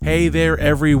Hey there,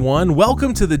 everyone.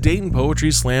 Welcome to the Dayton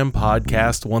Poetry Slam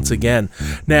podcast once again.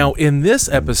 Now, in this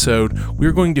episode,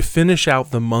 we're going to finish out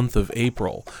the month of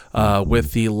April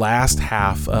with the last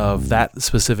half of that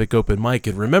specific open mic.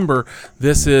 And remember,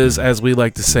 this is, as we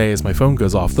like to say, as my phone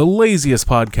goes off, the laziest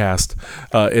podcast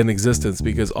in existence,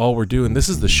 because all we're doing, this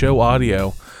is the show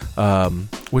audio,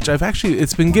 which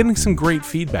it's been getting some great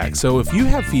feedback. So if you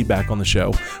have feedback on the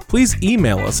show, please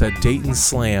email us at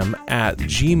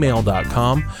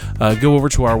daytonslam@gmail.com. Go over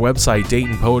to our website,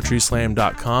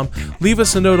 DaytonPoetrySlam.com. Leave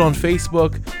us a note on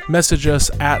Facebook. Message us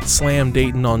at Slam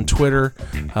Dayton on Twitter.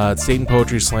 It's Dayton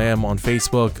Poetry Slam on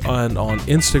Facebook and on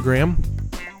Instagram.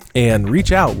 And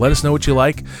reach out. Let us know what you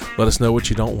like. Let us know what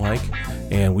you don't like.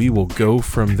 And we will go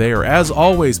from there. As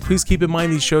always, please keep in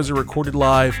mind these shows are recorded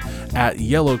live at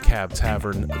Yellow Cab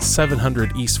Tavern,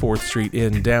 700 East 4th Street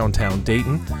in downtown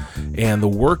Dayton. And the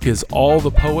work is all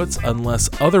the poets unless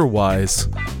otherwise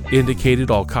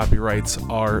indicated. All copyrights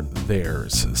are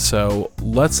theirs. So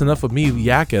enough of me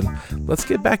yakking. Let's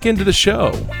get back into the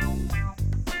show.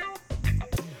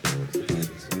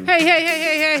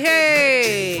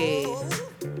 Hey.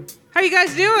 How you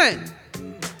guys doing?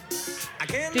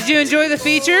 Did you enjoy the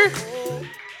feature?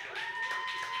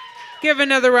 Give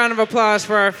another round of applause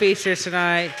for our feature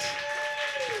tonight.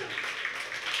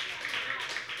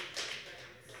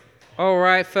 All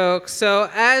right, folks. So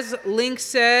as Link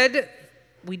said,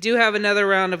 we do have another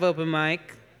round of open mic.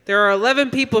 There are 11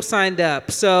 people signed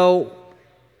up, so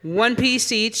one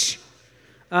piece each.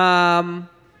 And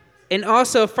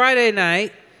also Friday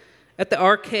night at the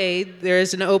arcade, there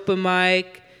is an open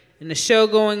mic and a show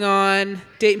going on.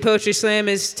 Dayton Poetry Slam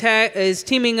is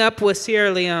teaming up with Sierra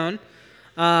Leone.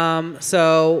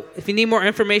 So if you need more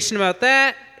information about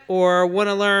that or want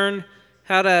to learn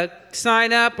how to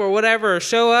sign up or whatever or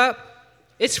show up,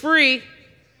 it's free,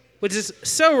 which is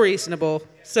so reasonable.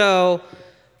 So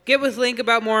get with Link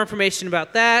about more information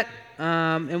about that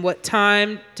and what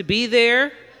time to be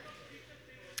there.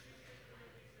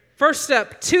 First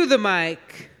up to the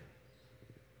mic,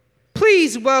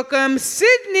 please welcome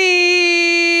Sydney.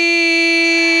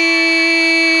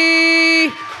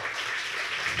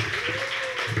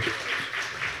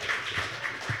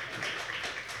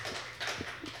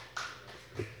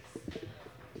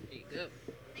 There you go.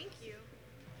 Thank you.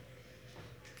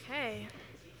 Okay.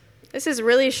 This is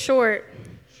really short.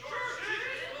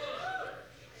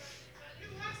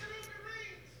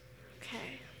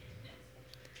 Okay.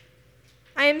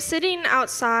 I am sitting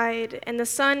outside, and the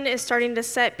sun is starting to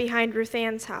set behind Ruth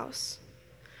Ann's house.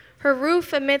 Her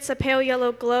roof emits a pale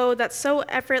yellow glow that so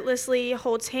effortlessly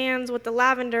holds hands with the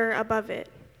lavender above it.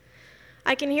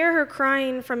 I can hear her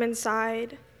crying from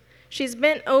inside. She's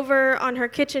bent over on her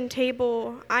kitchen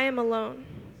table. I am alone.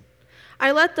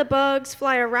 I let the bugs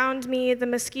fly around me, the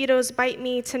mosquitoes bite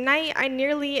me. Tonight I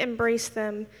nearly embrace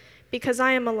them because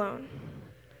I am alone.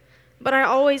 But I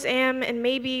always am, and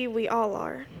maybe we all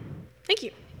are. Thank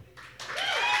you.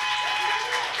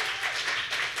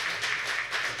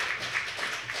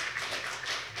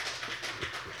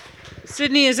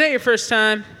 Sydney, is that your first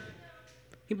time?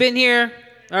 You been here?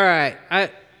 All right.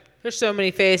 There's so many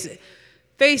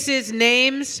faces,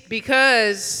 names,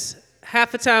 because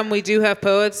half the time we do have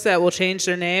poets that will change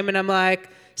their name, and I'm like,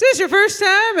 is this your first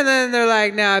time? And then they're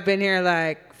like, no, I've been here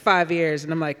like 5 years.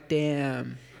 And I'm like,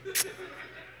 damn.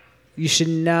 You should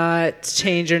not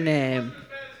change your name.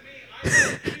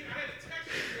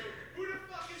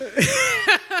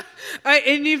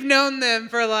 And you've known them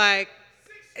for like...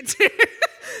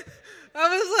 I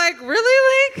was like,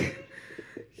 really, Link?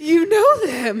 You know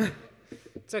them.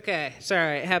 It's okay. It's all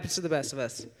right. It happens to the best of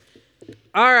us.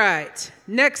 All right.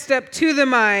 Next up to the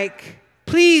mic,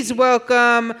 please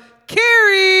welcome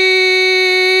Carrie.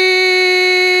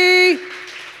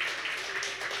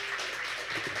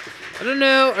 I don't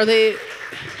know. Are they...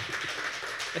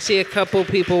 I see a couple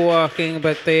people walking,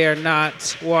 but they are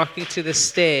not walking to the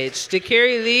stage. Did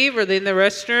Carrie leave? Are they in the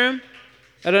restroom?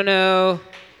 I don't know.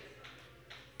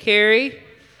 Carrie?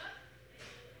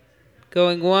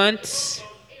 Going once?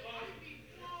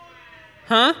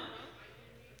 Huh?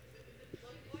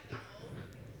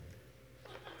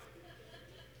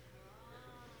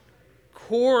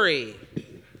 Corey.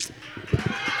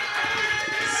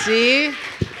 See?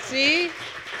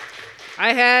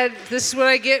 This is what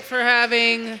I get for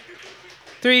having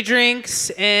 3 drinks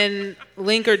and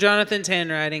Link or Jonathan's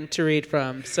handwriting to read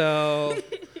from. So,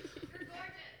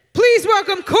 please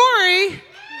welcome Corey.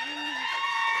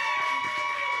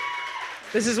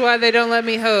 This is why they don't let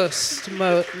me host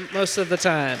most of the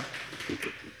time.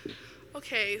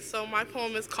 Okay, so my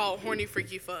poem is called Horny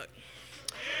Freaky Fuck.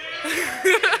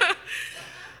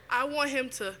 I want him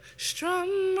to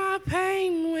strum my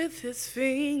pain with his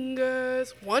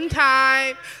fingers one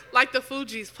time, like the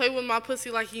Fugees. Play with my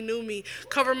pussy like he knew me.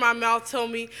 Cover my mouth, tell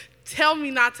me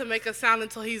not to make a sound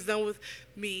until he's done with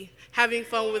me, having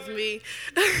fun with me.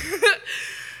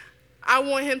 I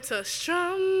want him to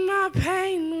strum my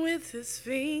pain with his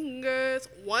fingers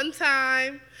one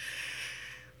time,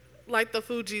 like the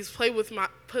Fugees. Play with my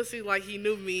pussy like he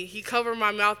knew me. He covered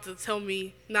my mouth to tell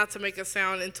me not to make a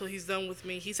sound until he's done with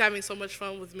me. He's having so much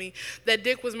fun with me. That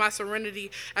dick was my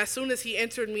serenity. As soon as he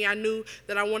entered me, I knew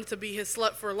that I wanted to be his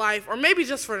slut for life, or maybe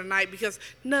just for the night, because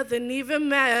nothing even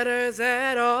matters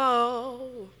at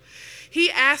all. He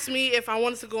asked me if I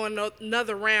wanted to go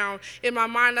another round. In my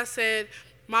mind, I said,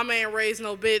 Mama ain't raised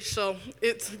no bitch, so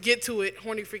get to it,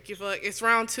 horny freaky fuck. It's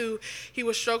round 2. He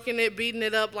was stroking it, beating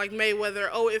it up like Mayweather.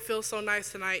 Oh, it feels so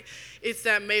nice tonight. It's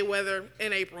that Mayweather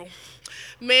in April.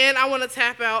 Man, I want to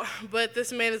tap out, but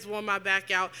this man is blowing my back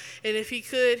out. And if he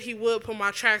could, he would pull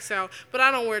my tracks out. But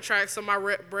I don't wear tracks, so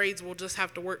my braids will just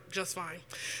have to work just fine.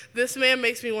 This man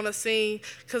makes me want to sing,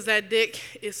 because that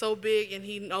dick is so big and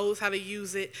he knows how to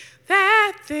use it.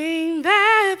 That thing,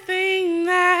 that thing,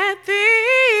 that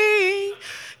thing.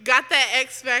 Got that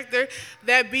X factor,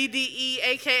 that BDE,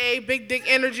 aka big dick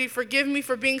energy. Forgive me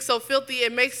for being so filthy.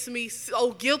 It makes me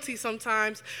so guilty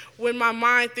sometimes when my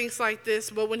mind thinks like this.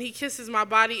 But when he kisses my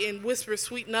body and whispers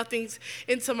sweet nothings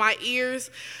into my ears,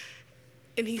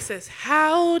 and he says,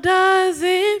 how does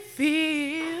it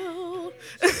feel?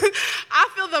 I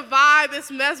feel the vibe.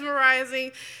 It's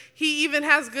mesmerizing. He even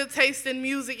has good taste in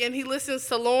music, and he listens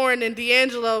to Lauren and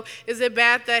D'Angelo. Is it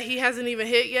bad that he hasn't even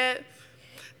hit yet?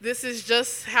 This is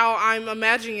just how I'm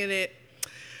imagining it.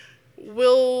 It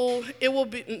will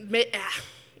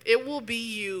be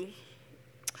you.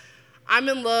 I'm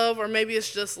in love, or maybe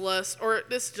it's just lust, or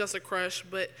this is just a crush,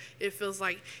 but it feels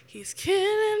like he's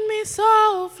killing me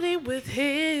softly with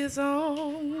his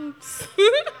arms.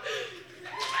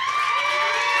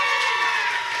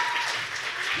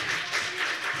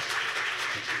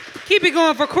 Keep it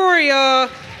going for Corey, y'all.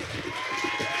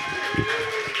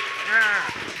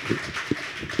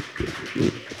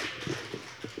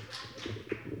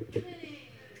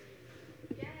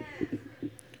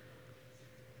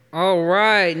 All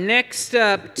right, next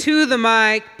up to the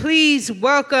mic, please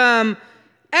welcome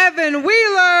Evan Wheeler.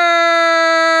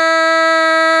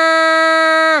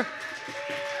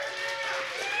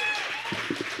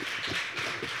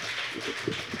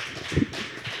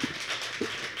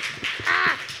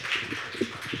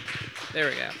 There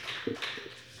we go.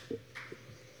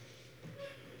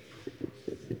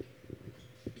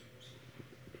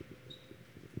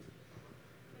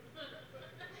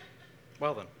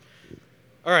 Well then.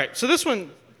 All right, so this one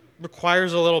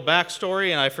requires a little backstory,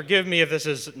 and forgive me if this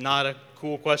is not a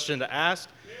cool question to ask.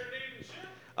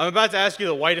 I'm about to ask you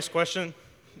the whitest question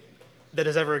that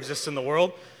has ever existed in the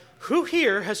world. Who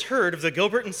here has heard of the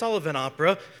Gilbert and Sullivan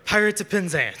opera, Pirates of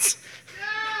Penzance?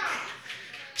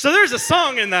 So there's a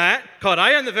song in that called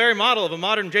I Am the Very Model of a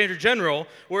Modern Major General,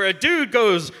 where a dude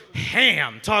goes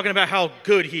ham talking about how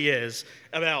good he is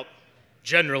about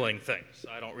generaling things.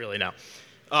 I don't really know.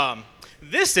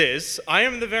 This is, I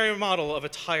am the very model of a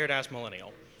tired-ass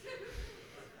millennial.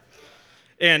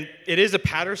 And it is a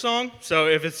patter song, so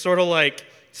if it's sort of like,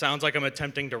 sounds like I'm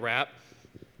attempting to rap,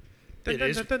 it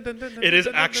is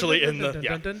actually in the,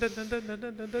 yeah.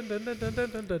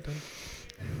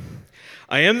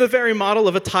 I am the very model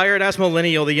of a tired-ass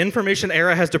millennial. The information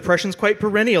era has depressions quite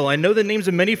perennial. I know the names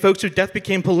of many folks whose death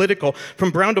became political, from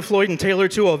Brown to Floyd and Taylor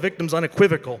to all victims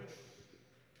unequivocal.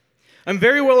 I'm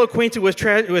very well acquainted with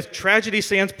tragedy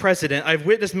sans precedent. I've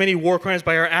witnessed many war crimes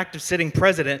by our active sitting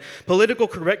president. Political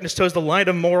correctness toes the line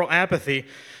of moral apathy.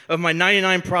 Of my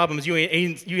 99 problems, you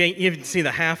ain't even seen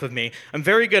the half of me. I'm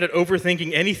very good at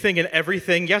overthinking anything and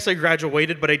everything. Yes, I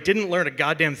graduated, but I didn't learn a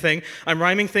goddamn thing. I'm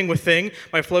rhyming thing with thing.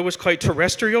 My flow is quite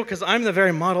terrestrial, because I'm the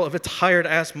very model of a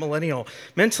tired-ass millennial.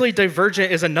 Mentally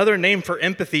divergent is another name for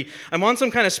empathy. I'm on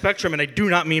some kind of spectrum, and I do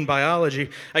not mean biology.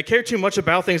 I care too much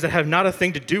about things that have not a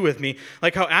thing to do with me,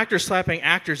 like how actors slapping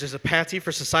actors is a patsy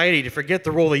for society to forget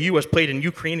the role the U.S. played in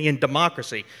Ukrainian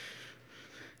democracy.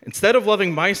 Instead of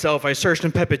loving myself, I searched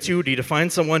in perpetuity to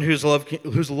find someone whose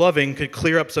loving could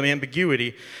clear up some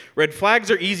ambiguity. Red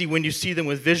flags are easy when you see them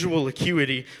with visual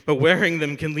acuity, but wearing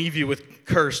them can leave you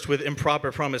cursed with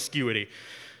improper promiscuity.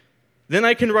 Then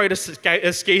I can write a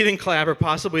scathing clap, or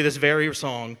possibly this very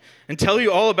song, and tell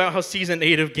you all about how season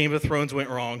 8 of Game of Thrones went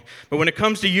wrong. But when it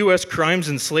comes to U.S. crimes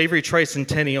and slavery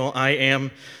tricentennial, I am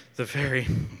the very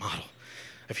model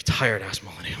of a tired-ass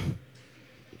millennial.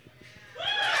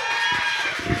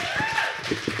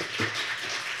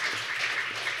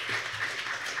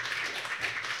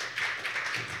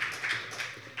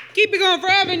 Keep it going for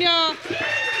Evan, y'all.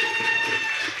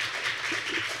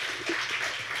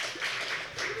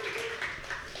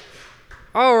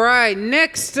 All right,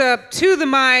 next up to the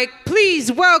mic, please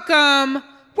welcome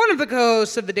one of the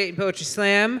co-hosts of the Dayton Poetry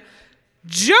Slam,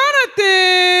 Jonathan!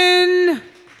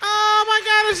 Oh my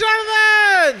God, it's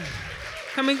Jonathan!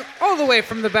 Coming all the way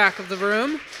from the back of the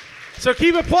room. So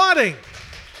keep applauding.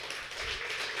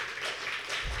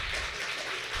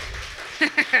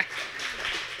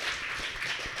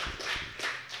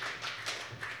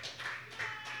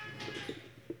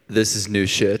 This is new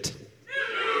shit.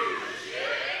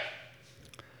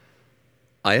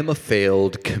 I am a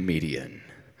failed comedian.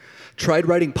 Tried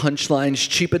writing punchlines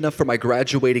cheap enough for my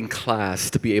graduating class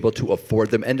to be able to afford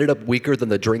them. Ended up weaker than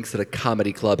the drinks at a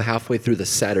comedy club halfway through the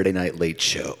Saturday Night Late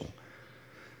Show.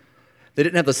 They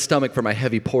didn't have the stomach for my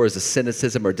heavy pours of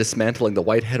cynicism or dismantling the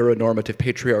white heteronormative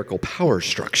patriarchal power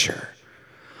structure.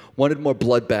 Wanted more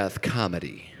bloodbath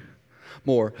comedy.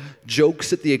 More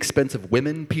jokes at the expense of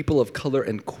women, people of color,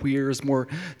 and queers. More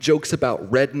jokes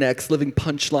about rednecks, living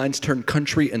punchlines turned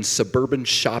country and suburban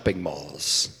shopping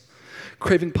malls.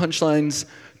 Craving punchlines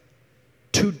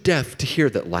too deaf to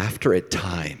hear that laughter at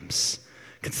times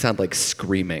can sound like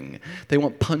screaming. They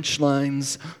want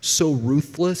punchlines so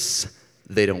ruthless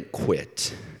they don't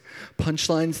quit.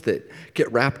 Punchlines that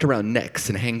get wrapped around necks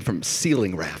and hang from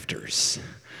ceiling rafters.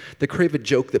 They crave a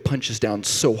joke that punches down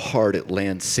so hard it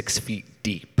lands 6 feet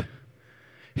deep.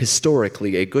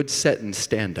 Historically, a good set in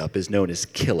stand-up is known as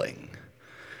killing.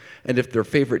 And if their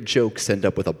favorite jokes end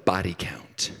up with a body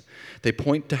count, they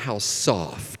point to how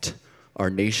soft our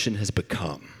nation has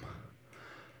become.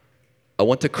 I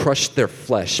want to crush their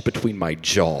flesh between my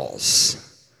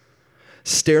jaws.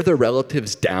 Stare their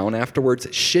relatives down afterwards,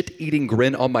 shit-eating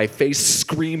grin on my face,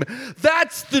 scream,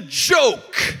 "That's the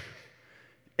joke!"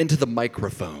 into the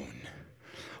microphone.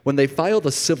 When they file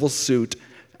the civil suit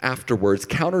afterwards,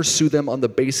 countersue them on the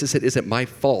basis it isn't my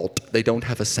fault they don't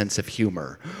have a sense of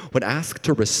humor. When asked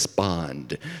to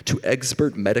respond to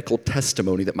expert medical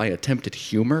testimony that my attempt at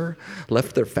humor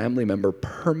left their family member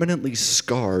permanently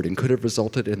scarred and could have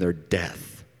resulted in their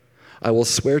death, I will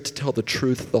swear to tell the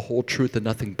truth, the whole truth, and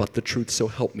nothing but the truth, so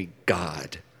help me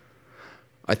God.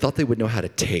 I thought they would know how to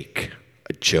take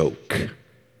a joke.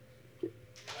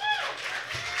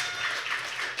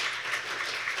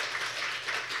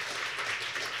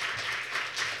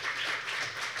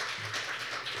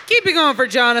 Keep it going for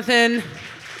Jonathan.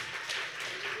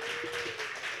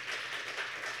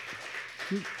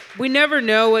 We never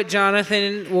know what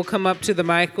Jonathan will come up to the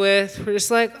mic with. We're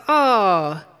just like,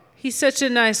 oh, he's such a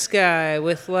nice guy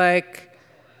with like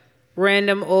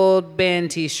random old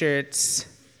band t-shirts.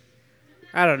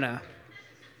 I don't know.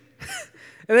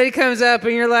 And then he comes up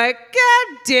and you're like,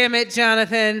 God damn it,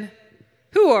 Jonathan.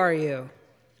 Who are you?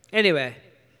 Anyway.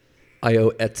 I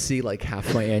owe Etsy like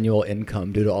half my annual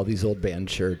income due to all these old band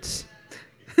shirts.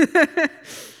 All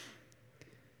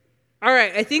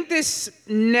right, I think this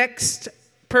next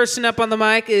person up on the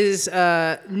mic is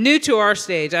new to our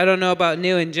stage. I don't know about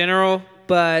new in general,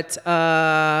 but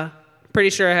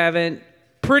pretty sure I haven't.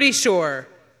 Pretty sure.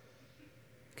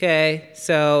 Okay,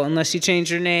 so unless you change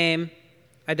your name,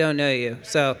 I don't know you.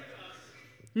 So,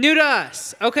 new to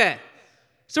us. Okay,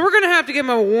 so we're going to have to give him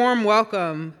a warm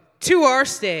welcome to our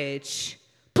stage.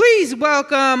 Please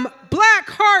welcome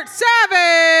Blackheart Savage!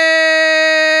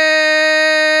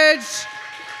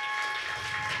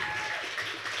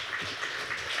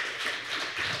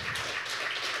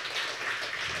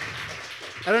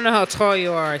 I don't know how tall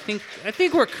you are. I think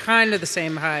we're kind of the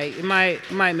same height. It might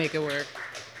make it work.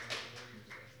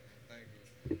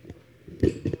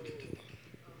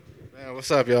 Man, what's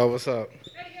up, y'all? What's up?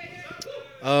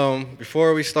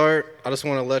 Before we start, I just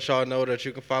want to let y'all know that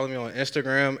you can follow me on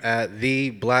Instagram at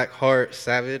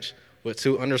 @TheBlackHeartSavage with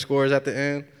 2 underscores at the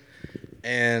end.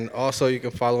 And also you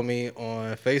can follow me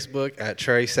on Facebook at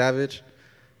Trey Savage.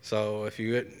 So if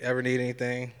you ever need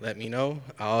anything, let me know.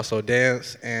 I also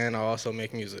dance and I also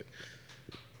make music.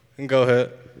 You can go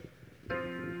ahead.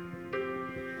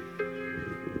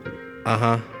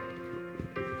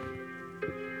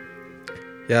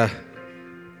 Yeah.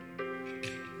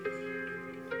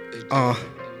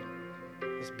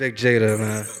 It's Big Jada,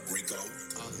 man.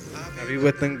 I be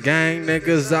with them gang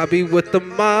niggas, I be with the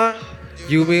mob.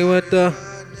 You be with the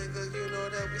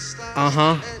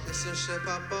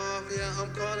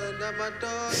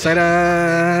Say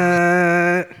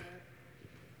that.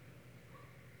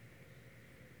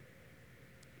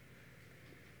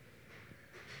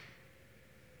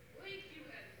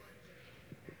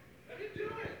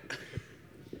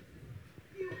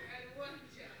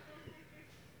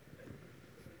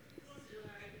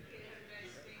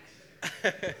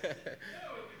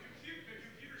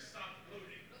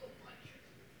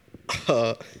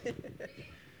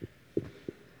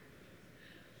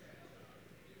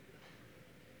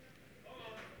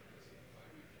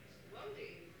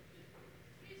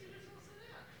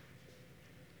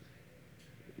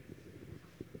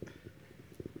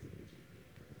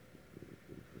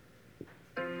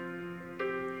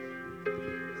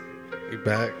 We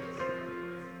back.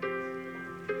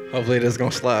 Hopefully this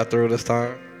gonna slide through this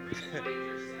time.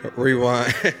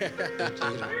 Rewind.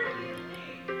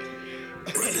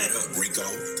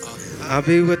 I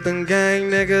be with them gang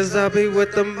niggas, I be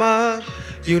with the mob.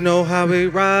 You know how we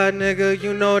ride, nigga,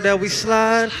 you know that we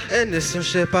slide. And this some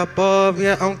shit pop off,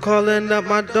 yeah, I'm calling up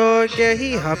my dog, yeah,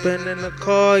 he hopping in the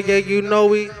car, yeah, you know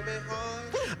we.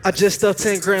 I just stuffed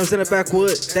 10 grams in the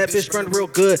backwood. That bitch run real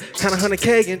good. Kinda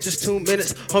 100K in just 2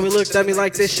 minutes. Homie looked at me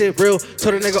like this shit real.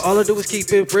 Told a nigga all I do is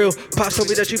keep it real. Pops told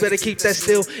me that you better keep that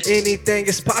still. Anything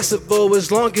is possible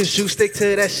as long as you stick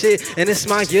to that shit. And it's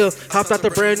my year. Hopped out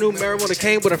the brand new marijuana,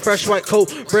 came with a fresh white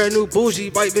coat. Brand new bougie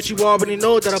white bitch, you already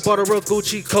know that I bought a real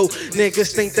Gucci coat.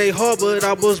 Niggas think they hard, but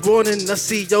I was born in the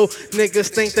CO. Niggas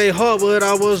think they hard, but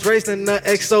I was raised in the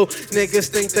XO. Niggas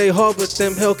think they hard, but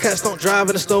them Hellcats don't drive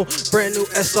in the snow. Brand new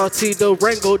SRT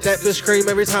Durango, that bitch scream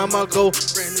every time I go.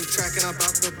 Brand new track and I'm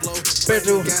about to blow. Brand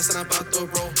new gas and I'm about to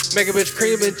roll. Make a bitch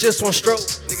cream in just one stroke.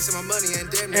 Niggas in my money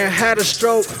and damn and had a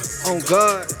stroke. Oh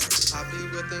God. I be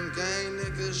with them gang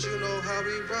niggas, you know how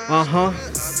we ride. I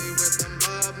be with them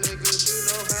mob niggas, you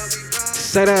know how we ride.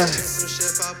 Say that. Some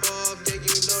shit pop off, yeah,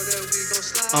 you know that we gon'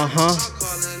 slide. I'm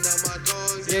calling out my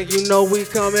dogs, yeah, you know we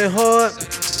coming hard.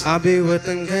 I be with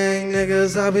them gang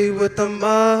niggas, I be with the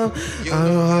mob. I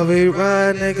know how we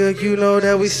ride, nigga, you know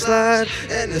that we slide.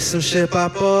 And there's some shit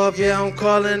pop off, yeah, I'm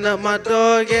calling up my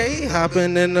dog, yeah, he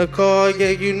hopping in the car, yeah,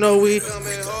 you know we.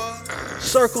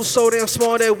 Circle so damn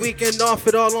small that we can off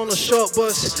it all on the short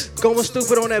bus. Going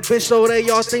stupid on that bitch so they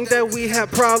all think that we have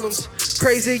problems.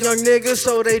 Crazy young niggas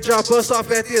so they drop us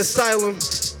off at the asylum.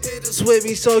 Hit us with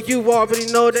me so you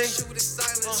already know they.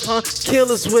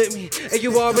 Killers with me, and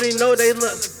you already know they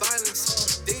look.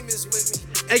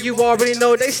 And you already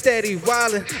know they steady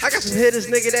wildin'. I got some hitters,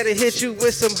 nigga, that'll hit you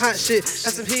with some hot shit.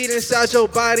 Had some heat inside your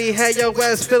body, had your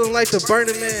ass feeling like the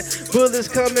Burning Man. Bullets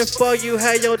coming for you,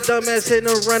 had your dumb ass hitting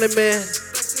a running man.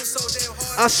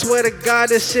 I swear to God,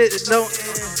 this shit don't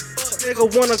end. Nigga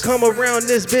wanna come around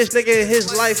this bitch, nigga,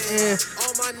 his life end.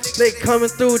 They coming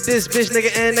through this bitch,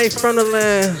 nigga, and they from the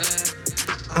land.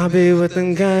 I be with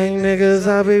them gang niggas,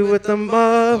 I be with them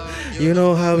mob. You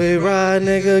know how we ride,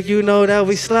 nigga, you know that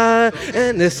we slide.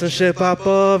 And this some shit pop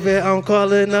off, yeah, I'm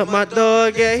calling up my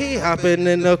dog, yeah, he hopping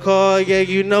in the car, yeah,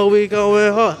 you know we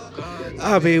going hard.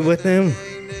 I be with them.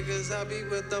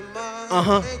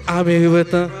 I be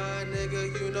with them.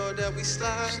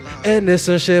 And this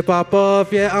some shit pop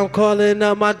off, yeah, I'm calling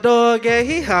up my dog, yeah,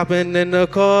 he hopping in the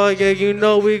car, yeah, you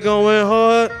know we going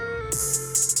hard.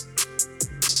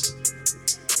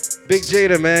 Big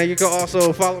Jada, man. You can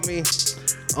also follow me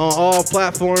on all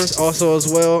platforms, also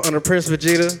as well under Prince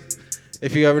Vegeta.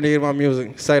 If you ever need my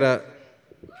music, say that.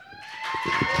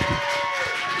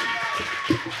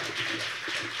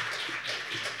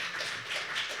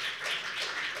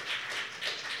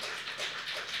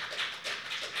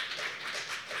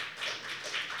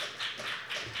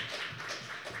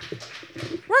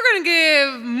 We're going to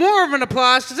give more of an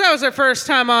applause because that was our first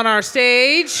time on our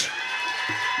stage.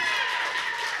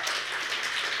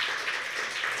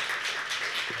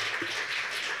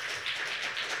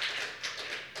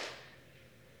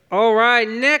 All right,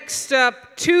 next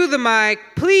up to the mic,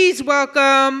 please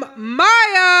welcome Maya.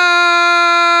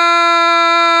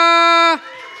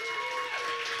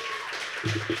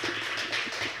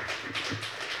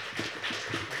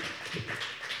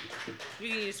 You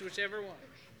can use whichever one.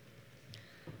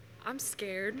 I'm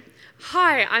scared.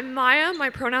 Hi, I'm Maya. My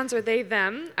pronouns are they,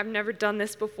 them. I've never done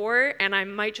this before, and I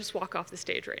might just walk off the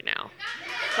stage right now.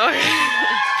 Okay.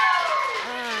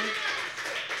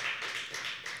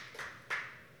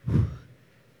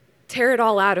 Tear it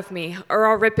all out of me, or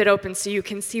I'll rip it open so you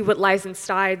can see what lies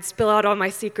inside, spill out all my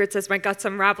secrets as my guts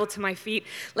unravel to my feet,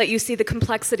 let you see the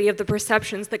complexity of the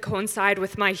perceptions that coincide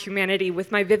with my humanity,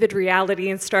 with my vivid reality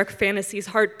and stark fantasies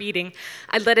heart beating.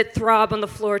 I'd let it throb on the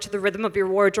floor to the rhythm of your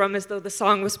war drum as though the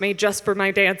song was made just for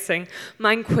my dancing,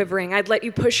 mind quivering. I'd let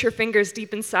you push your fingers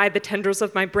deep inside the tendrils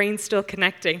of my brain still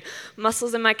connecting,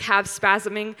 muscles in my calves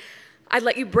spasming. I'd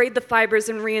let you braid the fibers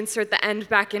and reinsert the end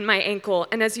back in my ankle,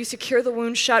 and as you secure the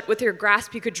wound shut with your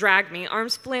grasp, you could drag me,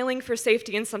 arms flailing for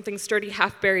safety in something sturdy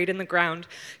half buried in the ground.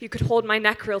 You could hold my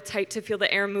neck real tight to feel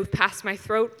the air move past my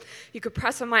throat. You could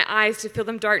press on my eyes to feel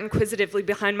them dart inquisitively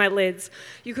behind my lids.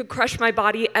 You could crush my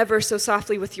body ever so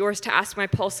softly with yours to ask my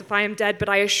pulse if I am dead, but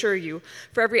I assure you,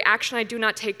 for every action I do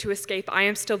not take to escape, I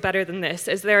am still better than this,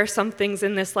 as there are some things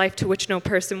in this life to which no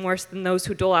person worse than those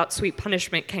who dole out sweet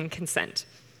punishment can consent.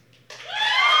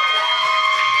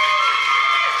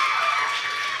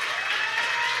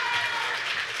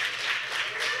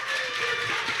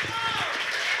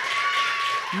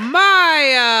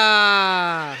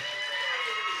 Maya!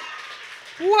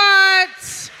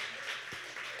 What?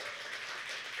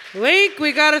 Link,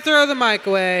 we gotta throw the mic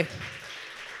away.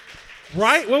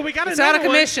 Right? Well, we got It's another out of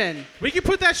commission. one. We can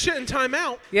put that shit in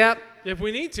timeout. Yep. If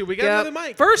we need to. We got Yep. another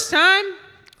mic. First time?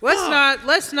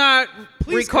 Let's not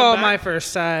Please recall come my back.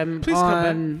 first time Please come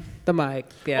on the mic.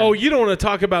 Yeah. Oh, you don't want to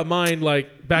talk about mine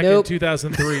like back Nope. in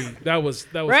 2003. That was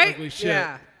right? ugly shit.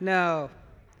 Yeah. No.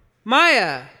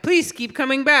 Maya, please keep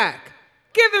coming back.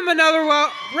 Give him another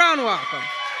round welcome.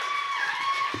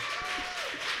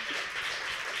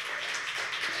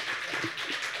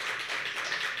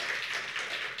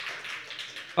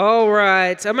 All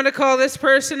right. I'm going to call this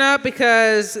person up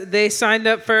because they signed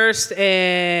up first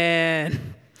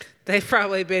and they've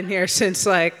probably been here since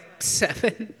like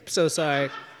 7. So sorry.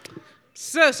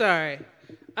 So sorry.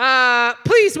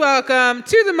 Please welcome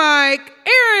to the mic,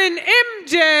 Aaron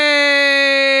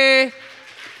MJ.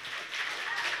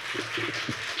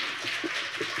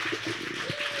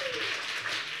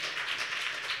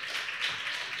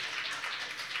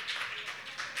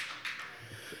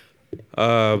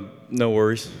 No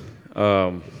worries.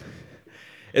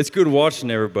 It's good watching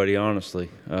everybody, honestly.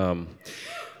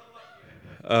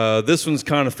 This one's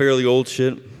kind of fairly old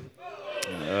shit.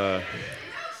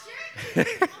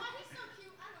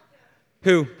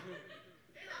 Who?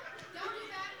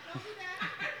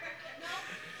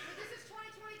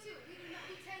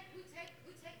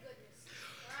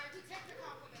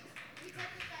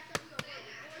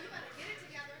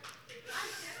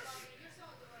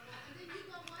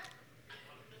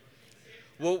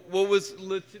 What was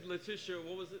Letitia?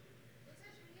 What was it?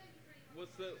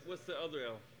 What's the other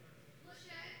L?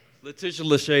 Letitia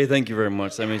Lachey. Thank you very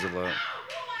much. That means a lot.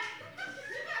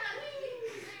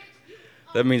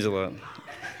 That means a lot.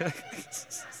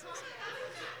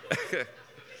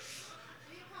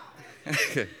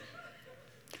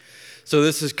 So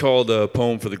this is called a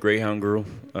poem for the Greyhound Girl.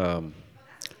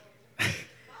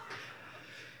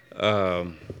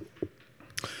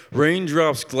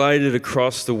 Raindrops glided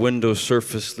across the window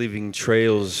surface, leaving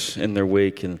trails in their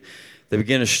wake, and they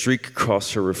began to streak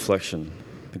across her reflection,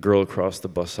 the girl across the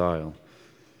bus aisle.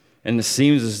 And it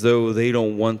seems as though they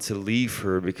don't want to leave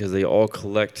her because they all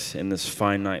collect in this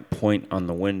finite point on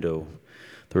the window,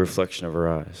 the reflection of her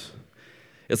eyes.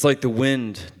 It's like the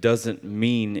wind doesn't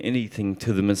mean anything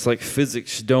to them. It's like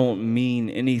physics don't mean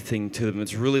anything to them.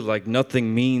 It's really like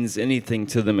nothing means anything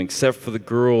to them except for the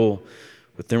girl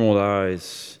with emerald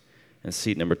eyes and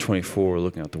seat number 24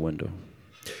 looking out the window.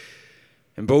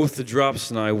 And both the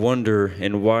drops and I wonder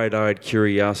in wide-eyed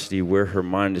curiosity where her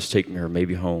mind is taking her,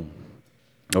 maybe home,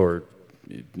 or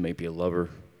maybe a lover,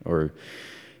 or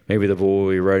maybe the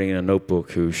boy writing in a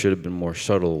notebook who should have been more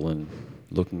subtle and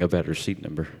looking up at her seat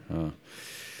number.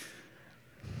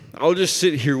 I'll just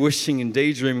sit here wishing and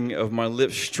daydreaming of my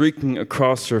lips streaking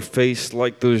across her face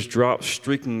like those drops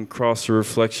streaking across her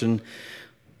reflection,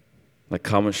 like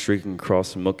comets streaking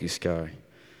across the milky sky,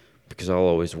 because I'll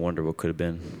always wonder what could have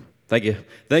been. Thank you.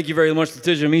 Thank you very much,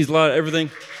 Letitia. It means a lot, everything.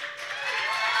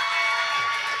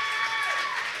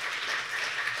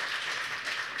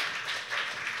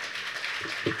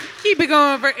 Keep it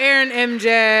going for Aaron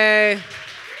MJ.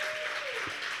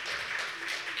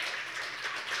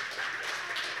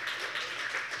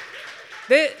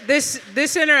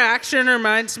 This interaction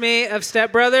reminds me of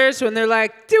Step Brothers when they're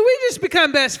like, did we just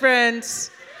become best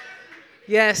friends?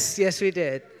 Yes, we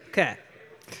did. Okay.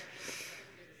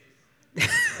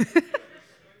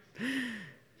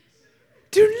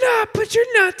 Do not put your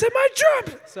nuts in my drum.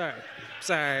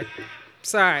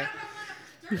 Sorry.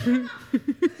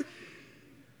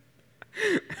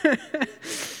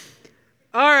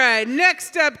 All right,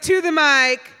 next up to the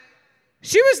mic.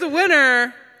 She was the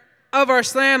winner of our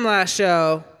slam last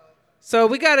show. So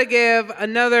we got to give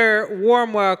another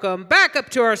warm welcome back up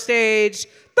to our stage,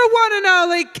 the one and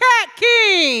only Cat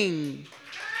King.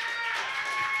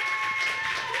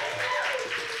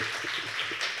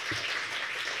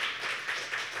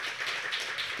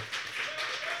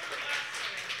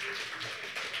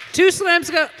 Two slams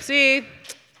ago. See,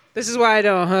 This is why I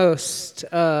don't host.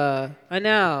 I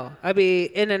know. I be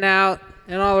in and out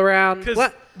and all around.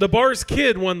 Because the Bars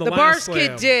Kid won the last Bars slam.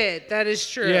 Kid did. That is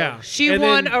true. Yeah. She And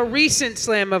won then- a recent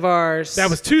slam of ours. That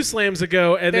was 2 slams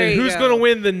ago. And There then you who's go. going to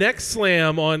win the next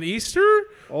slam on Easter?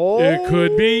 Oh. It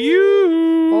could be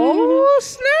you. Oh,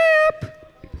 snap.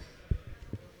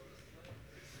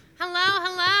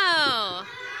 Hello.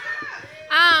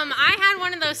 I had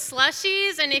one of those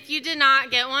slushies, and if you did not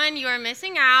get one, you are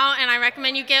missing out, and I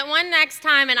recommend you get one next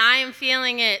time, and I am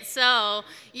feeling it, so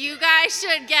you guys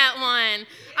should get one.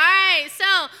 All right,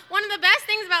 so one of the best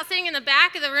things about sitting in the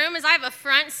back of the room is I have a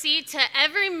front seat to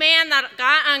every man that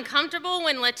got uncomfortable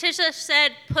when Letitia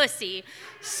said pussy.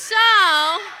 So,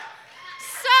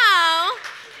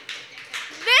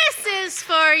 this is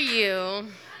for you.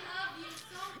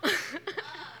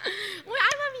 Well,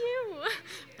 I love you.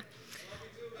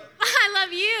 I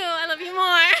love you. I love you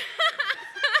more.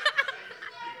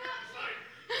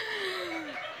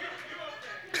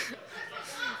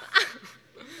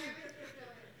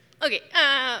 Okay,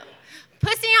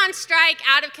 pussy on strike,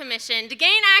 out of commission. To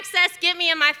gain access, get me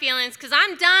in my feelings, because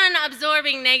I'm done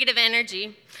absorbing negative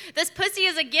energy. This pussy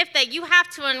is a gift that you have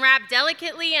to unwrap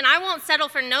delicately, and I won't settle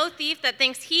for no thief that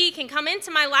thinks he can come into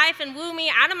my life and woo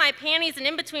me out of my panties and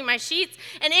in between my sheets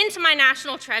and into my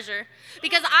national treasure.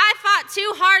 Because I fought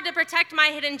too hard to protect my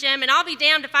hidden gem, and I'll be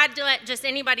damned if I let just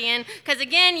anybody in, because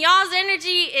again, y'all's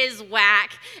energy is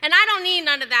whack, and I don't need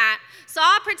none of that. So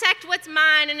I'll protect what's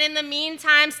mine, and in the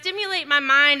meantime, stimulate my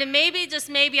mind, and maybe, just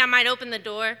maybe, I might open the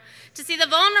door to see the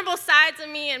vulnerable sides of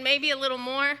me and maybe a little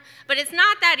more. But it's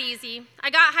not that easy. I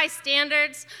got high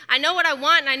standards. I know what I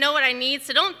want, and I know what I need.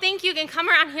 So don't think you can come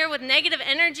around here with negative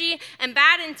energy and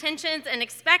bad intentions and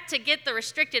expect to get the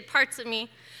restricted parts of me.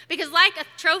 Because like a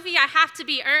trophy, I have to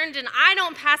be earned, and I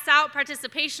don't pass out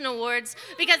participation awards.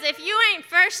 Because if you ain't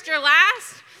first, you're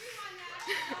last.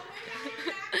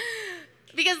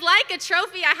 Because like a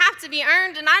trophy, I have to be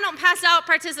earned, and I don't pass out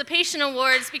participation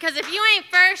awards, because if you ain't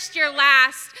first, you're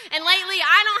last. And lately,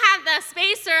 I don't have the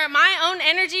space or my own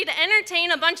energy to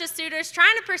entertain a bunch of suitors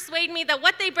trying to persuade me that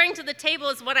what they bring to the table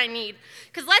is what I need.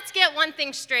 Because let's get one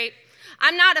thing straight.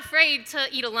 I'm not afraid to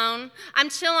eat alone. I'm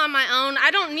chill on my own.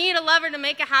 I don't need a lover to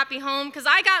make a happy home, because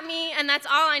I got me, and that's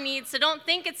all I need. So don't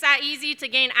think it's that easy to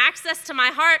gain access to my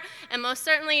heart, and most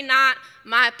certainly not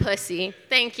my pussy.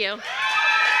 Thank you.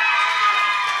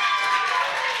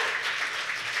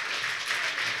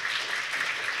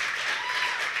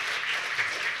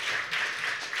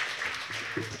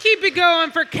 Keep it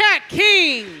going for Cat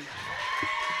King.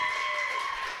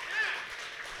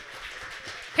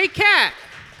 Hey, Cat.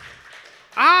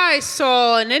 I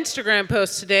saw an Instagram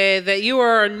post today that you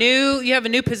have a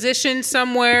new position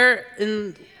somewhere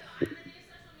in.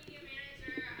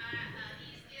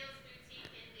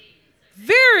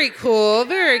 Very cool,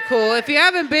 very cool. If you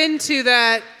haven't been to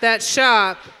that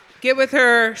shop, get with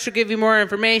her. She'll give you more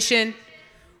information.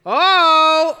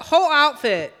 Oh, whole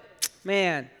outfit.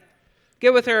 Man,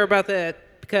 get with her about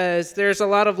that, because there's a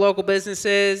lot of local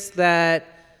businesses that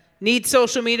need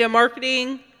social media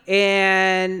marketing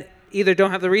and either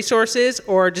don't have the resources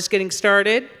or are just getting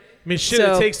started. I mean, shit,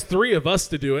 it takes 3 of us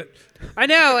to do it. I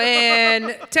know,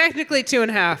 and technically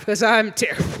 2.5, because I'm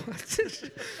terrible.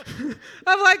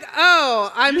 I'm like,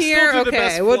 oh, I'm You still here. do the Okay,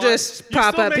 best we'll fly- just you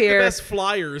pop still up make here. the best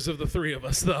flyers of the 3 of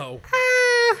us, though.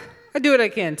 I do what I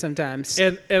can sometimes.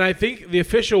 And I think the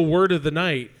official word of the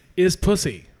night is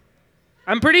pussy.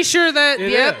 I'm pretty sure that,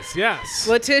 It yep. is, yes.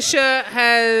 Letitia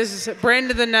has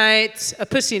branded the night a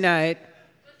pussy night.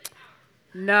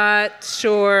 Not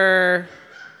sure.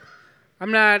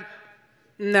 I'm not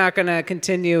going to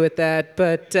continue with that,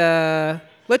 but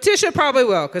Letitia probably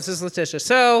will, because it's Letitia.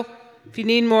 So if you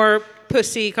need more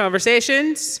pussy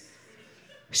conversations,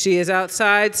 she is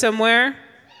outside somewhere.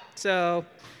 So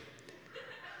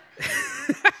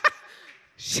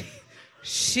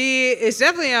she is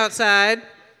definitely outside.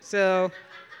 So,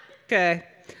 okay.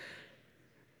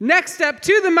 Next up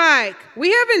to the mic.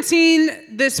 We haven't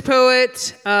seen this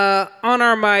poet on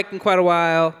our mic in quite a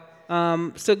while.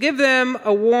 So give them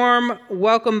a warm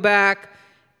welcome back.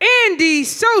 Andy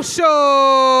Social.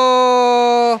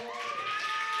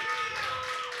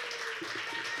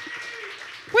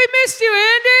 We missed you,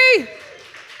 Andy.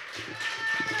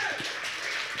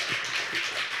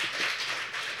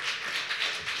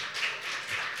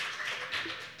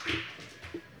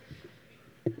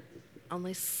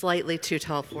 Only slightly too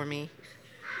tall for me.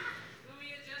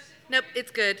 Nope, it's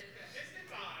good.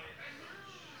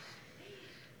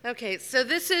 Okay, so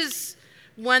this is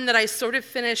one that I sort of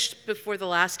finished before the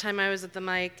last time I was at the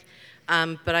mic,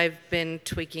 but I've been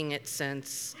tweaking it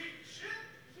since.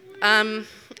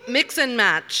 Mix and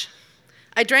match.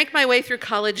 I drank my way through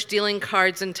college dealing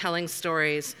cards and telling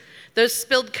stories. Those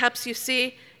spilled cups you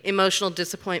see, emotional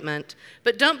disappointment.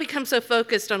 But don't become so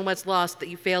focused on what's lost that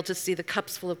you fail to see the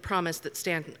cups full of promise that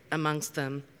stand amongst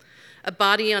them. A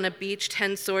body on a beach,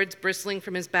 10 swords bristling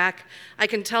from his back. I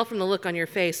can tell from the look on your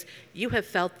face, you have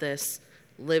felt this,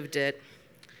 lived it.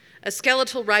 A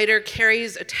skeletal rider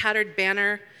carries a tattered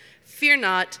banner. Fear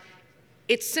not,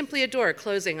 it's simply a door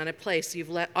closing on a place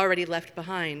you've already left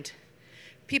behind.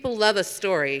 People love a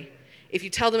story. If you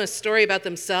tell them a story about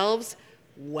themselves,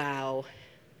 wow.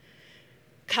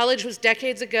 College was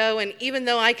decades ago, and even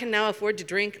though I can now afford to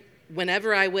drink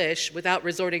whenever I wish without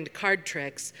resorting to card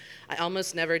tricks, I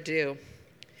almost never do.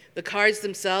 The cards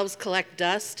themselves collect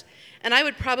dust, and I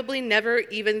would probably never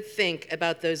even think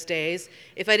about those days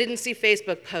if I didn't see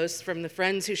Facebook posts from the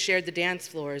friends who shared the dance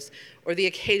floors or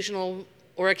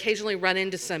occasionally run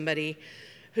into somebody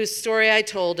whose story I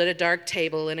told at a dark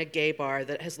table in a gay bar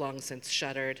that has long since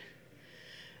shuttered.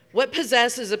 What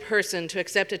possesses a person to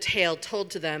accept a tale told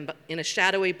to them in a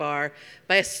shadowy bar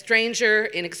by a stranger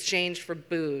in exchange for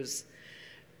booze?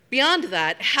 Beyond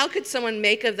that, how could someone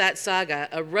make of that saga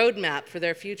a roadmap for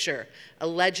their future, a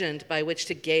legend by which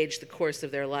to gauge the course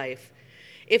of their life?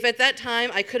 If at that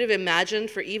time I could have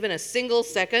imagined for even a single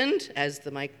second, as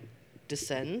the mic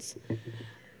descends,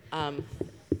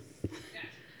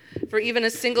 for even a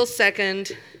single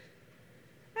second,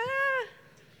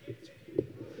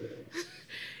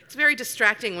 it's very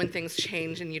distracting when things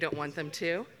change and you don't want them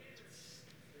to.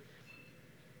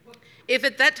 If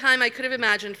at that time I could have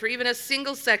imagined for even a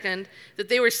single second that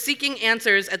they were seeking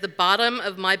answers at the bottom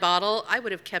of my bottle, I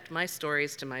would have kept my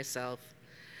stories to myself.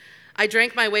 I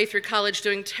drank my way through college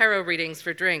doing tarot readings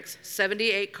for drinks.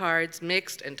 78 cards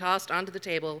mixed and tossed onto the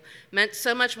table meant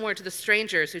so much more to the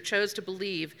strangers who chose to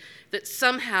believe that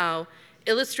somehow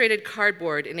illustrated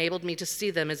cardboard enabled me to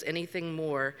see them as anything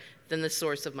more than the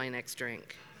source of my next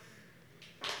drink.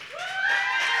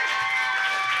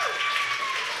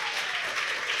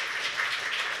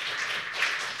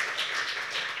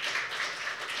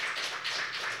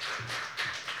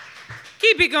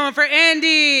 Keep it going for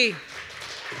Andy.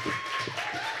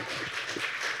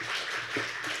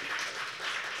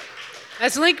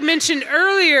 As Link mentioned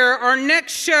earlier, our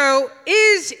next show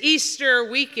is Easter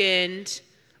weekend,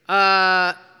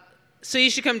 so you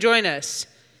should come join us.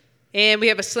 And we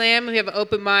have a slam, we have an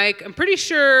open mic. I'm pretty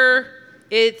sure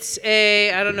it's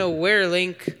I don't know where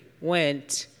Link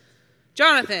went.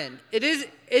 Jonathan, is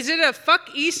it a fuck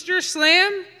Easter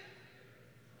slam?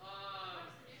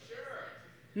 Sure.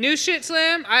 New shit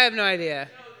slam? I have no idea.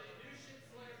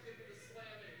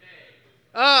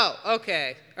 Oh,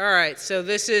 okay. All right. So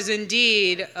this is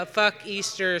indeed a fuck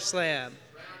Easter slam.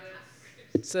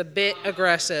 It's a bit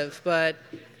aggressive, but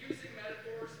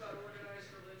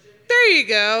there you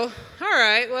go. All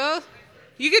right. Well,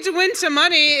 you get to win some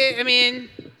money. I mean,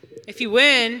 if you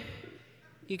win,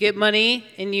 you get money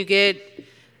and you get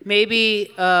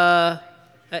maybe an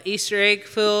Easter egg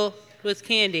filled with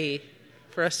candy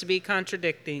for us to be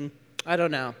contradicting. I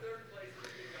don't know.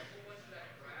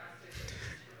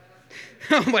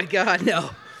 Oh my God,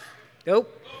 no.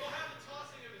 Nope.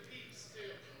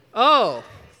 Oh,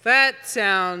 that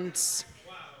sounds...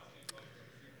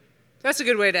 That's a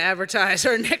good way to advertise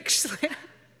our next slam.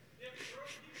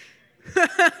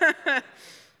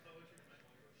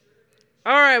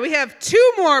 All right, we have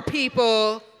 2 more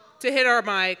people to hit our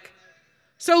mic.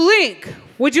 So, Link,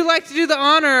 would you like to do the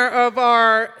honor of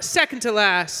our second to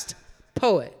last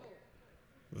poet?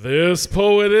 This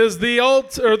poet is the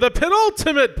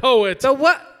penultimate poet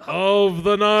of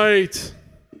the night.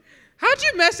 How'd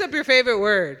you mess up your favorite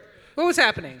word? What was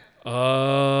happening?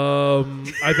 I've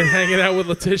been hanging out with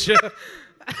Letitia.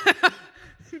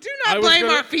 Do not blame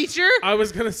our feature. I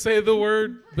was going to say the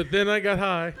word, but then I got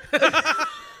high.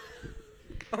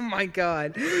 Oh, my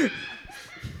God.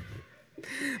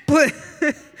 But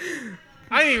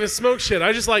I didn't even smoke shit.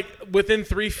 I just, within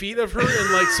 3 feet of her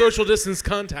and, social distance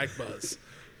contact buzz.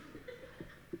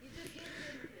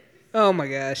 Oh, my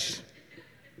gosh.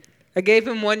 I gave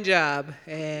him one job,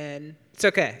 and it's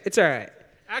okay. It's all right.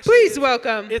 Actually, please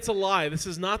welcome. It's a lie. This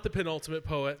is not the penultimate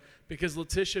poet because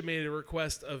Letitia made a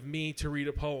request of me to read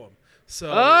a poem.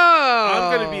 So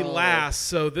I'm going to be last.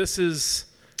 So this is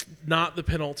not the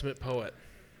penultimate poet.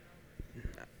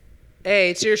 Hey,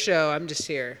 it's your show. I'm just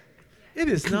here. It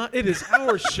is not. It is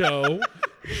our show.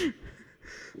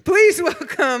 Please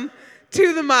welcome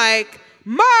to the mic,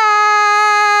 Moss!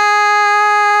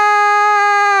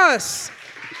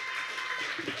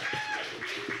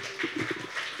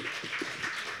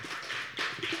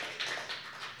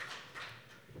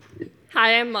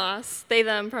 Hi, I'm Moss. They,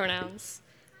 them pronouns.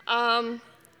 I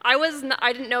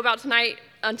didn't know about tonight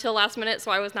until last minute,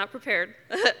 so I was not prepared.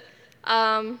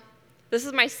 This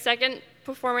is my second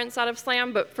performance out of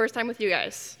Slam, but first time with you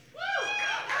guys.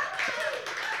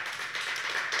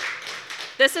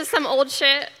 This is some old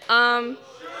shit. So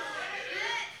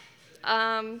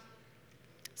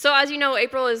as you know,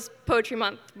 April is Poetry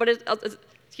Month, but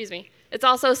it's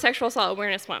also Sexual Assault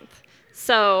Awareness Month.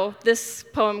 So this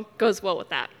poem goes well with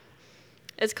that.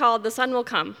 It's called The Sun Will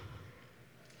Come.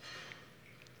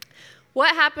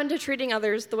 What happened to treating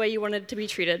others the way you wanted to be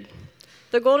treated?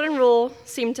 The golden rule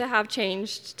seemed to have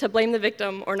changed to blame the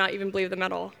victim or not even believe them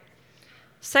at all.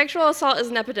 Sexual assault is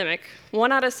an epidemic.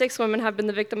 1 out of 6 women have been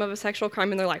the victim of a sexual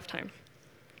crime in their lifetime.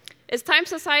 It's time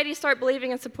society start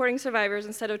believing and supporting survivors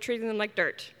instead of treating them like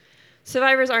dirt.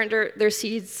 Survivors aren't dirt, they're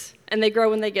seeds, and they grow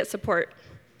when they get support.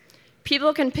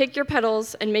 People can pick your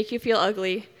petals and make you feel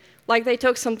ugly, like they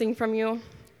took something from you,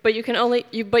 but you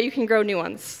can grow new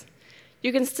ones.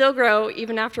 You can still grow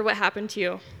even after what happened to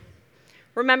you.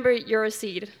 Remember, you're a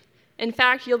seed. In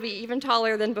fact, you'll be even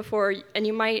taller than before, and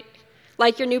you might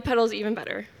like your new petals even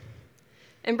better.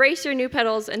 Embrace your new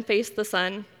petals and face the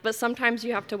sun, but sometimes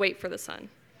you have to wait for the sun.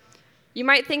 You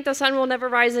might think the sun will never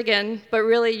rise again, but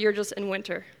really you're just in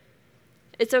winter.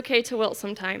 It's okay to wilt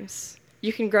sometimes.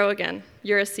 You can grow again.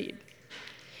 You're a seed.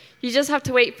 You just have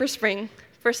to wait for spring,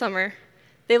 for summer.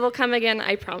 They will come again,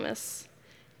 I promise.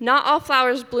 Not all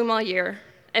flowers bloom all year,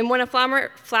 and when a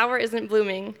flower isn't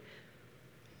blooming,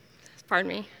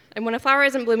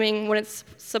 when it's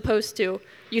supposed to,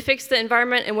 you fix the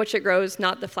environment in which it grows,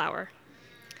 not the flower.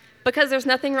 Because there's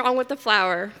nothing wrong with the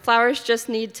flower, flowers just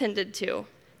need tended to.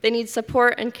 They need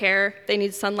support and care, they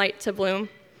need sunlight to bloom.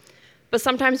 But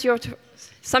sometimes you have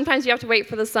to wait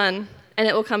for the sun, and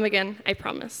it will come again, I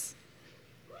promise.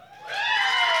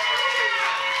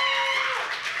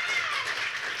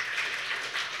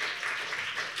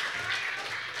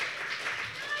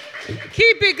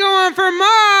 Keep it going for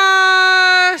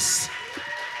Moss.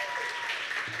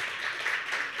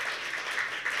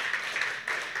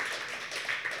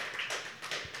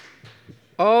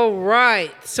 All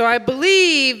right. So I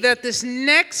believe that this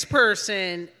next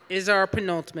person is our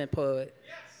penultimate poet.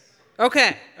 Yes.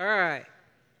 Okay. All right.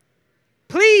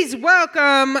 Please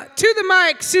welcome to the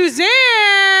mic, Suzanne.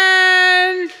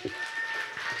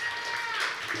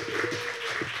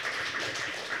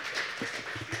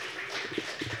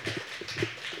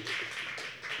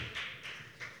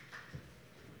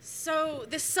 So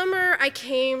this summer, I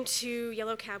came to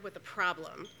Yellow Cab with a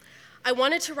problem. I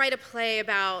wanted to write a play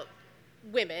about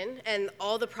women and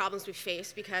all the problems we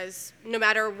face, because no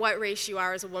matter what race you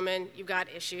are as a woman, you've got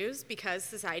issues because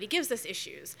society gives us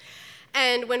issues.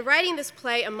 And when writing this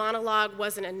play, a monologue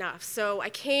wasn't enough. So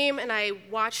I came and I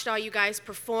watched all you guys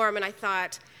perform, and I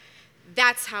thought,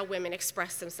 that's how women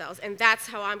express themselves, and that's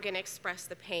how I'm going to express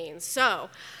the pain.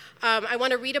 So I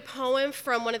want to read a poem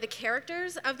from one of the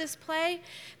characters of this play.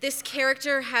 This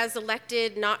character has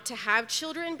elected not to have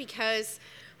children because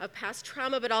of past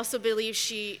trauma, but also believes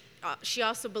she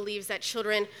also believes that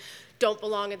children don't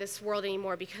belong in this world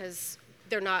anymore because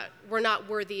we're not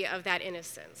worthy of that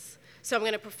innocence. So I'm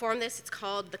going to perform this. It's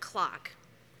called The Clock.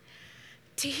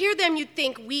 To hear them, you'd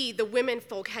think we, the women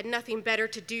folk, had nothing better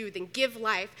to do than give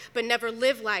life, but never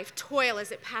live life, toil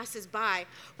as it passes by.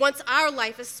 Once our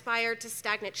life aspired to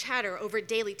stagnant chatter over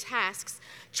daily tasks,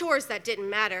 chores that didn't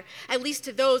matter, at least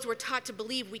to those we're taught to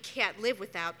believe we can't live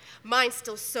without. Mine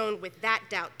still sown with that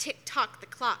doubt. Tick-tock the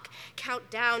clock, count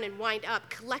down and wind up,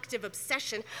 collective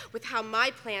obsession with how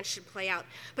my plan should play out.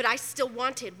 But I still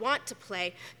want to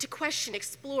play, to question,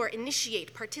 explore,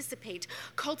 initiate, participate,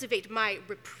 cultivate my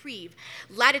reprieve.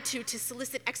 Latitude to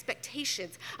solicit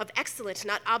expectations of excellence,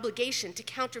 not obligation, to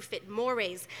counterfeit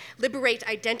mores, liberate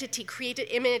identity, create an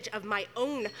image of my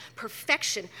own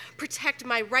perfection, protect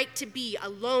my right to be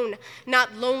alone,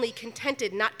 not lonely,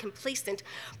 contented, not complacent,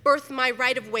 birth my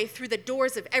right of way through the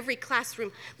doors of every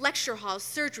classroom, lecture hall,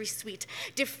 surgery suite,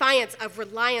 defiance of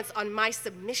reliance on my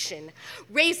submission,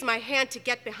 raise my hand to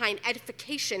get behind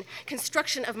edification,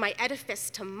 construction of my edifice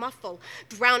to muffle,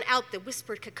 drown out the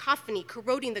whispered cacophony,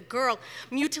 corroding the girl,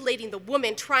 mutilating the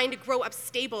woman, trying to grow up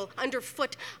stable,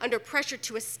 underfoot, under pressure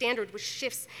to a standard which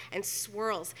shifts and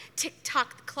swirls.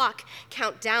 Tick-tock the clock,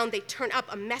 count down, they turn up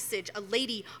a message, a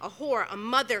lady, a whore, a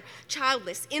mother,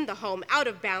 childless, in the home, out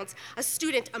of bounds, a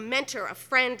student, a mentor, a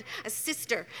friend, a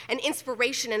sister, an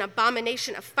inspiration, an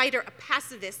abomination, a fighter, a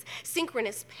pacifist,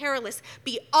 synchronous, perilous,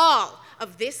 be all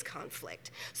of this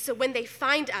conflict. So when they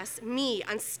find us, me,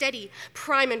 unsteady,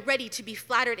 prime and ready to be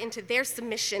flattered into their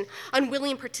submission,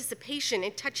 unwilling participation, conversation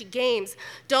and touchy games,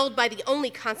 dulled by the only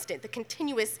constant, the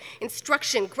continuous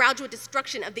instruction, gradual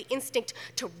destruction of the instinct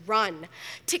to run.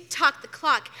 Tick-tock the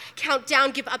clock, count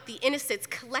down, give up the innocence,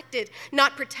 collected,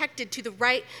 not protected, to the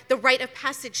rite of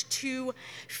passage to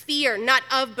fear, not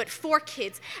of but for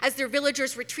kids. As their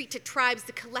villagers retreat to tribes,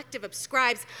 the collective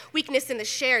ascribes weakness in the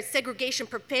shared, segregation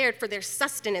prepared for their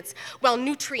sustenance, while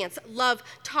nutrients, love,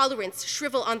 tolerance,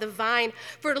 shrivel on the vine,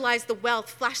 fertilize the wealth,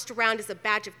 flashed around as a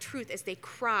badge of truth as they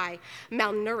cry,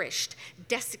 malnourished,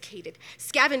 desiccated,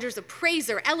 scavengers of praise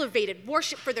are elevated,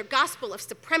 worship for their gospel of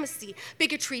supremacy,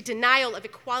 bigotry, denial of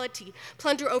equality,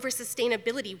 plunder over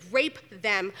sustainability, rape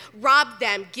them, rob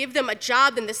them, give them a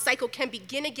job, then the cycle can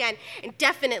begin again.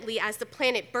 Indefinitely as the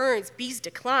planet burns, bees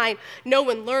decline, no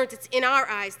one learns it's in our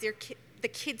eyes, the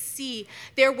kids see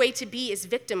their way to be is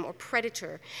victim or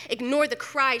predator. Ignore the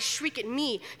cries, shriek at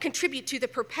me, contribute to the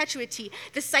perpetuity.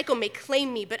 The cycle may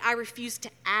claim me, but I refuse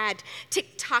to add.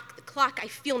 Tick-tock the clock, I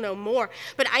feel no more,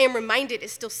 but I am reminded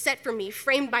it's still set for me,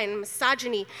 framed by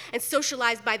misogyny and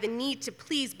socialized by the need to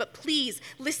please, but please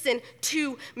listen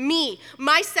to me.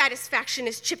 My satisfaction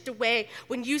is chipped away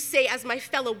when you say, as my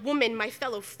fellow woman, my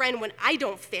fellow friend, when I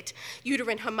don't fit,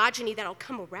 uterine homogeny that'll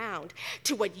come around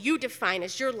to what you define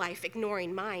as your life, ignoring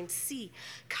mine. See,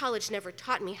 college never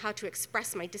taught me how to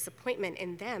express my disappointment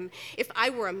in them. If I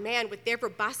were a man with their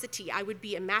verbosity, I would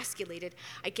be emasculated.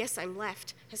 I guess I'm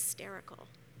left hysterical.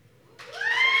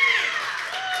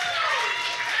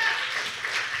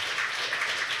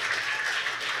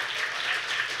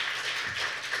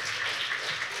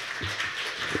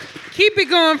 Keep it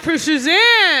going for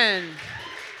Suzanne.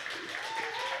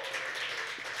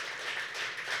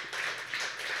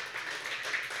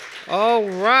 All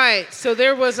right, so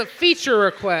there was a feature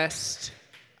request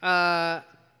to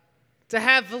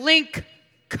have Link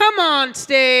come on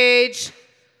stage.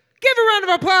 Give a round of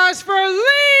applause for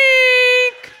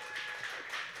Link.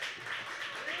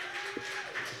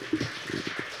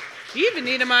 Do you even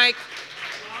need a mic?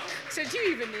 So do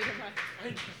you even need a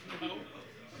mic? No.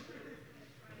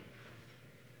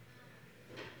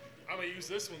 I'm gonna use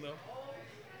this one though,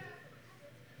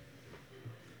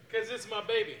 because it's my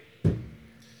baby.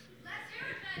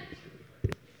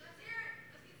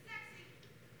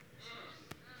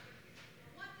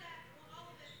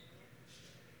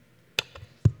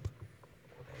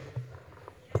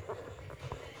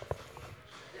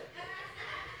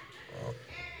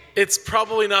 It's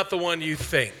probably not the one you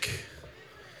think.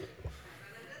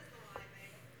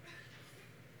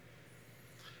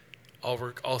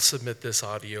 I'll submit this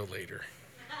audio later.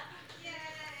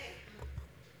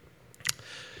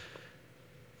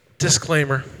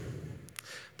 Disclaimer.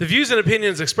 The views and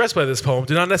opinions expressed by this poem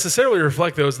do not necessarily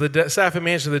reflect those of the staff and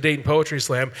management of the Dayton Poetry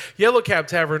Slam, Yellow Cab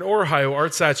Tavern, or Ohio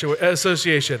Arts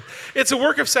Association. It's a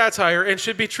work of satire and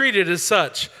should be treated as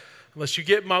such. Unless you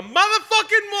get my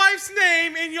motherfucking wife's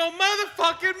name in your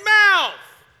motherfucking mouth.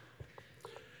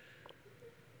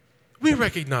 We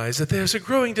recognize that there's a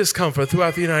growing discomfort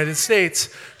throughout the United States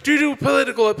due to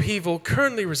political upheaval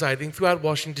currently residing throughout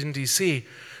Washington, D.C.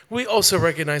 We also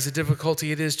recognize the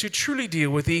difficulty it is to truly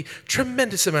deal with the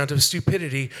tremendous amount of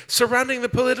stupidity surrounding the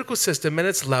political system and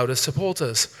its loudest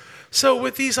supporters. So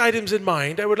with these items in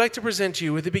mind, I would like to present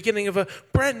you with the beginning of a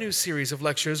brand new series of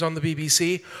lectures on the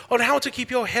BBC on how to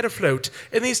keep your head afloat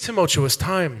in these tumultuous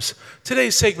times.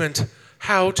 Today's segment,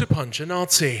 How to Punch a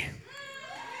Nazi.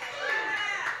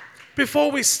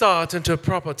 Before we start into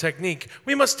proper technique,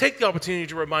 we must take the opportunity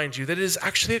to remind you that it is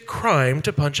actually a crime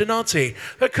to punch a Nazi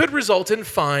that could result in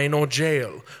fine or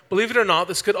jail. Believe it or not,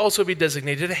 this could also be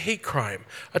designated a hate crime,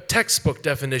 a textbook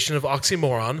definition of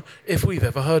oxymoron, if we've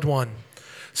ever heard one.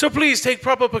 So please take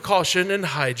proper precaution and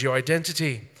hide your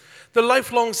identity. The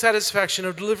lifelong satisfaction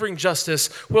of delivering justice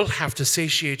will have to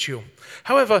satiate you.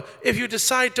 However, if you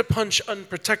decide to punch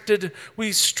unprotected,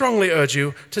 we strongly urge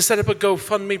you to set up a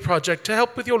GoFundMe project to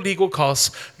help with your legal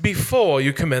costs before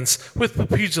you commence with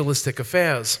pugilistic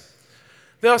affairs.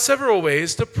 There are several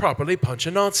ways to properly punch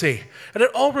a Nazi, and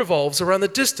it all revolves around the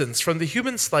distance from the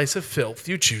human slice of filth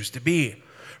you choose to be.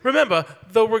 Remember,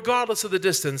 though regardless of the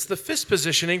distance, the fist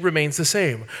positioning remains the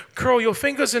same. Curl your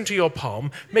fingers into your palm,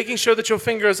 making sure that your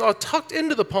fingers are tucked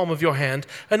into the palm of your hand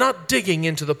and not digging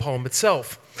into the palm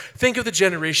itself. Think of the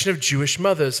generation of Jewish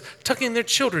mothers tucking their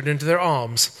children into their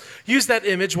arms. Use that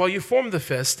image while you form the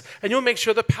fist, and you'll make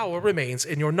sure the power remains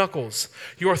in your knuckles.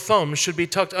 Your thumb should be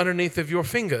tucked underneath of your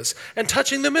fingers and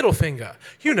touching the middle finger.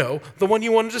 You know, the one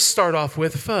you wanted to start off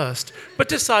with first, but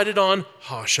decided on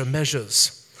harsher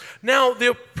measures. Now, the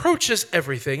approach is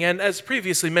everything, and as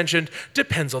previously mentioned,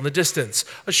 depends on the distance.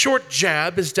 A short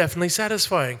jab is definitely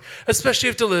satisfying, especially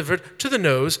if delivered to the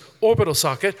nose, orbital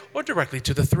socket, or directly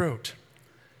to the throat.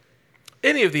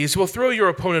 Any of these will throw your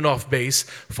opponent off base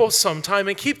for some time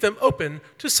and keep them open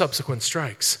to subsequent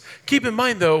strikes. Keep in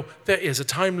mind, though, there is a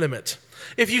time limit.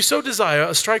 If you so desire,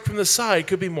 a strike from the side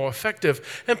could be more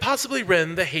effective and possibly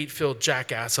render the hate-filled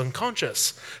jackass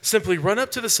unconscious. Simply run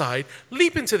up to the side,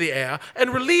 leap into the air,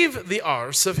 and relieve the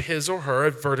arse of his or her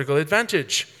vertical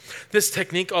advantage. This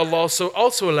technique also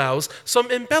allows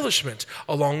some embellishment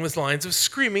along the lines of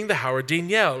screaming the Howard Dean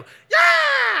yell,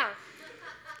 "Yeah!"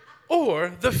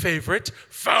 or the favorite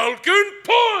Falcon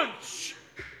Punch.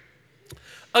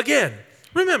 Again,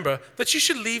 remember that you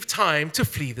should leave time to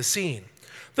flee the scene.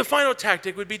 The final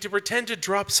tactic would be to pretend to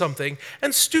drop something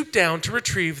and stoop down to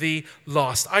retrieve the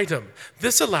lost item.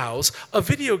 This allows a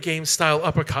video game style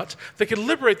uppercut that can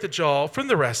liberate the jaw from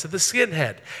the rest of the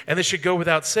skinhead. And this should go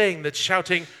without saying that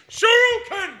shouting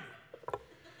 "Shoryuken"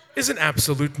 is an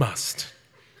absolute must.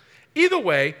 Either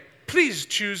way, please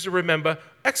choose to remember,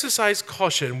 exercise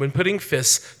caution when putting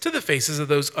fists to the faces of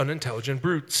those unintelligent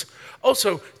brutes.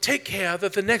 Also, take care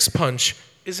that the next punch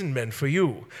isn't meant for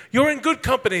you. You're in good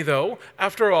company, though.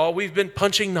 After all, we've been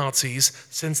punching Nazis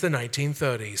since the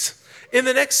 1930s. In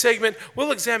the next segment,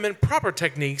 we'll examine proper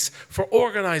techniques for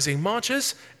organizing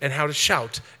marches and how to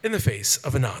shout in the face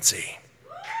of a Nazi.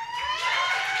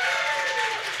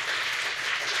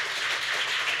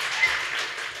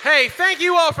 Hey, thank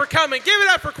you all for coming. Give it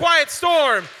up for Quiet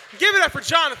Storm. Give it up for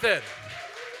Jonathan.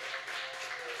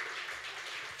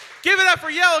 Give it up for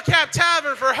Yellow Cab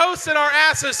Tavern for hosting our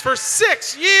asses for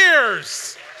 6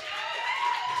 years.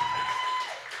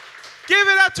 Give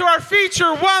it up to our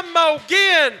feature one more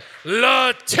again,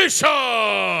 Letitia.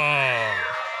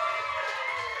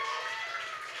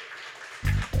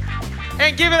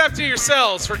 And give it up to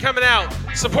yourselves for coming out,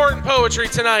 supporting poetry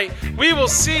tonight. We will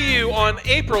see you on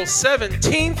April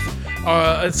 17th.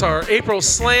 It's our April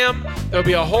Slam. There'll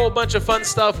be a whole bunch of fun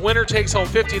stuff. Winner takes home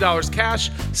 $50 cash.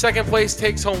 Second place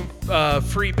takes home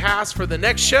free pass for the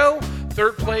next show.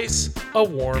 Third place, a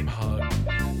warm hug.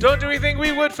 Don't do anything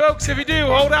we would, folks. If you do,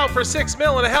 hold out for $6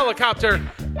 million in a helicopter.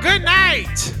 Good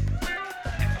night.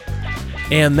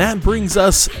 And that brings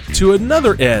us to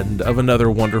another end of another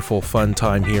wonderful, fun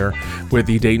time here with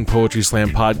the Dayton Poetry Slam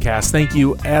podcast. Thank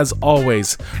you, as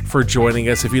always, for joining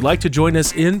us. If you'd like to join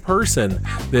us in person,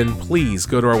 then please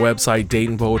go to our website,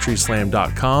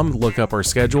 DaytonPoetrySlam.com. Look up our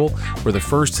schedule for the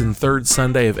first and third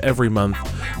Sunday of every month.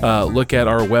 Look at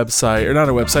our website, or not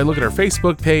our website, look at our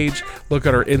Facebook page, look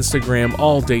at our Instagram,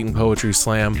 all Dayton Poetry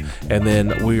Slam, and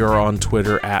then we are on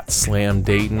Twitter at Slam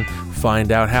Dayton.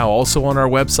 Find out how. Also on our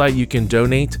website, you can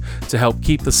donate to help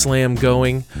keep the slam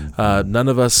going. None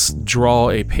of us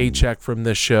draw a paycheck from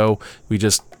this show. We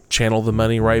just channel the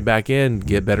money right back in,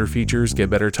 get better features, get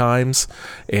better times,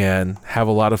 and have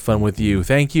a lot of fun with you.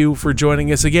 Thank you for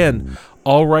joining us again.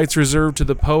 All rights reserved to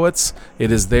the poets.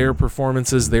 It is their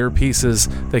performances, their pieces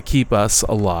that keep us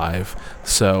alive.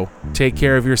 So take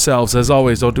care of yourselves. As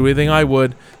always, don't do anything I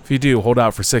would. If you do, hold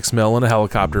out for $6 million in a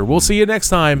helicopter. We'll see you next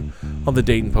time on the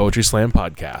Dayton Poetry Slam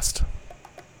podcast.